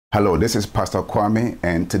Hello, this is Pastor Kwame,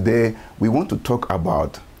 and today we want to talk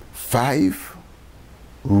about 5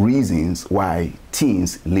 reasons why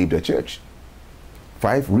teens leave the church.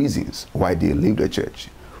 5 reasons why they leave the church.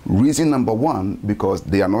 Reason number 1, because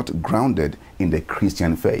they are not grounded in the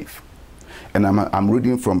Christian faith. And I'm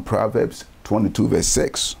reading from Proverbs 22 verse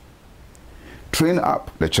 6. Train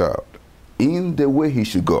up the child in the way he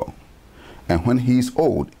should go, and when he is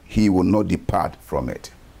old, he will not depart from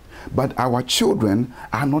it. But our children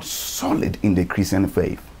are not solid in the Christian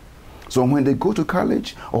faith. So when they go to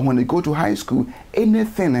college or when they go to high school,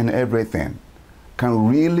 anything and everything can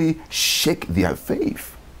really shake their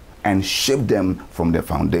faith and shape them from the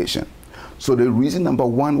foundation. So the reason number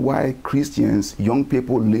 1 why Christians, young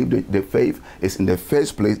people leave the faith is, in the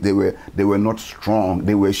first place, they were not strong.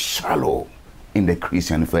 They were shallow in the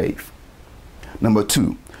Christian faith. Number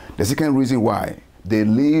 2, the second reason why they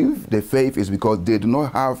leave the faith is because they do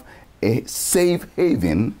not have a safe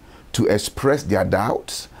haven to express their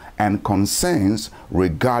doubts and concerns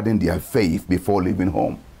regarding their faith before leaving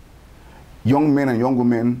home. Young men and young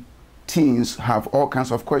women, teens, have all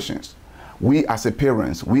kinds of questions. We as a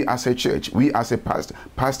parents, we as a church, we as a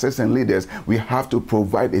pastors and leaders, we have to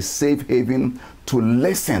provide a safe haven to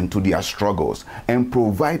listen to their struggles and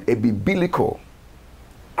provide a biblical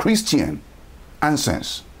Christian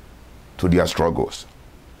answers to their struggles.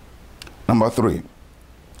 Number 3,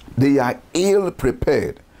 they are ill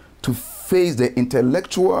prepared to face the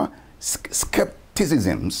intellectual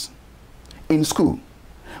skepticisms in school,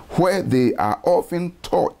 where they are often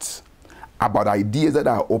taught about ideas that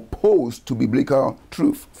are opposed to biblical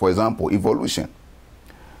truth. For example, evolution.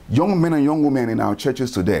 Young men and young women in our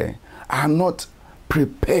churches today are not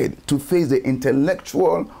prepared to face the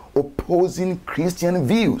intellectual opposing Christian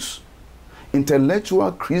views.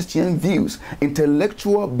 Intellectual Christian views,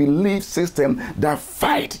 intellectual belief system that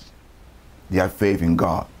fight their faith in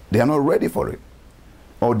God. They are not ready for it,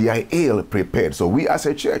 or they are ill prepared. So we as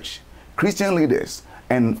a church, Christian leaders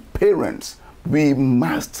and parents, we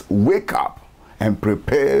must wake up and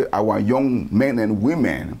prepare our young men and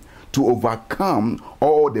women to overcome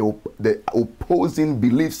all the opposing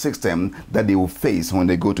belief system that they will face when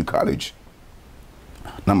they go to college.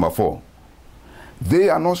 Number 4, they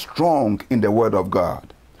are not strong in the Word of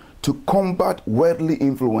God to combat worldly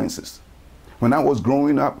influences. When I was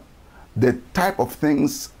growing up, the type of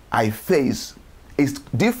things I face is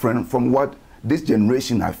different from what this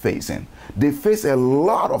generation are facing. They face a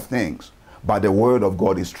lot of things, but the Word of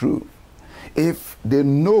God is true. If they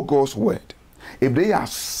know God's Word, if they are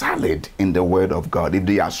solid in the Word of God, if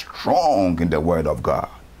they are strong in the Word of God,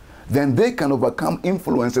 then they can overcome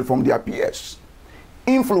influences from their peers,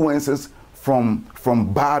 influences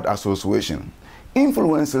from bad association,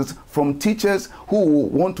 influences from teachers who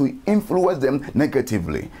want to influence them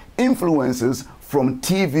negatively, influences from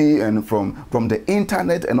TV and from the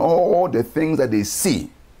internet and all the things that they see.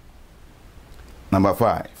 Number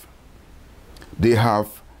 5,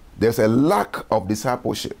 there's a lack of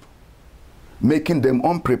discipleship, making them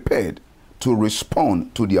unprepared to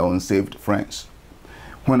respond to their unsaved friends.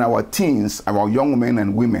 When our teens, our young men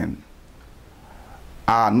and women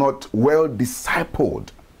are not well discipled,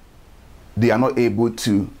 they are not able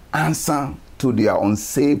to answer to their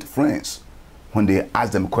unsaved friends when they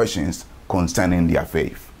ask them questions concerning their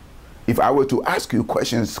faith. If I were to ask you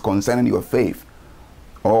questions concerning your faith,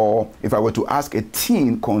 or if I were to ask a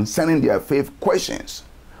teen concerning their faith questions,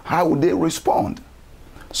 how would they respond?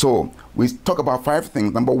 So we talk about 5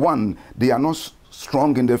 things. Number 1, they are not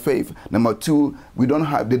strong in their faith. Number 2, they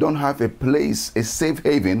don't have a place, a safe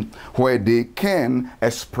haven where they can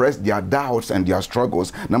express their doubts and their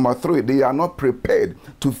struggles. Number 3, they are not prepared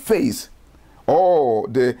to face all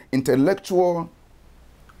the intellectual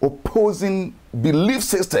opposing belief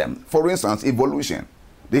system. For instance, evolution.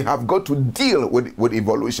 They have got to deal with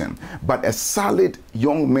evolution. But a solid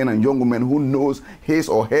young man and young woman who knows his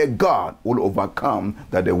or her God will overcome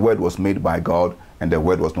that the Word was made by God and the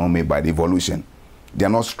Word was not made by the evolution. They are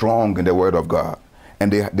not strong in the Word of God,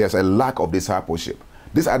 and there's a lack of discipleship.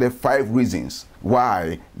 These are the 5 reasons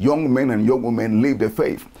why young men and young women leave the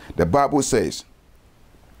faith. The Bible says,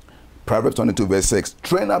 Proverbs 22 verse 6,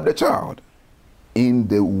 train up the child in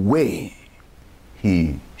the way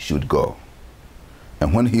he should go,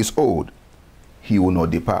 and when he is old, he will not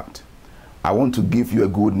depart. I want to give you a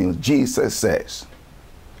good news. Jesus says,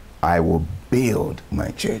 I will build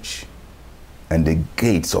my church, and the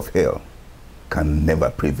gates of hell can never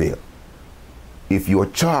prevail. If your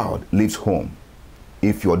child leaves home,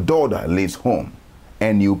 if your daughter leaves home,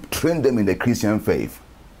 and you train them in the Christian faith,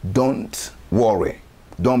 don't worry,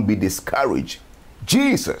 don't be discouraged.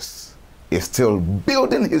 Jesus is still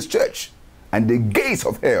building his church, and the gates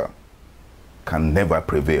of hell can never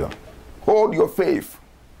prevail. Hold your faith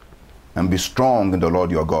and be strong in the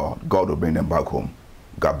Lord your God. God will bring them back home.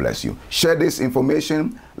 God bless you. Share this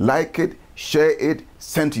information, like it, share it,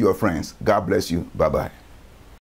 send to your friends. God bless you. Bye-bye.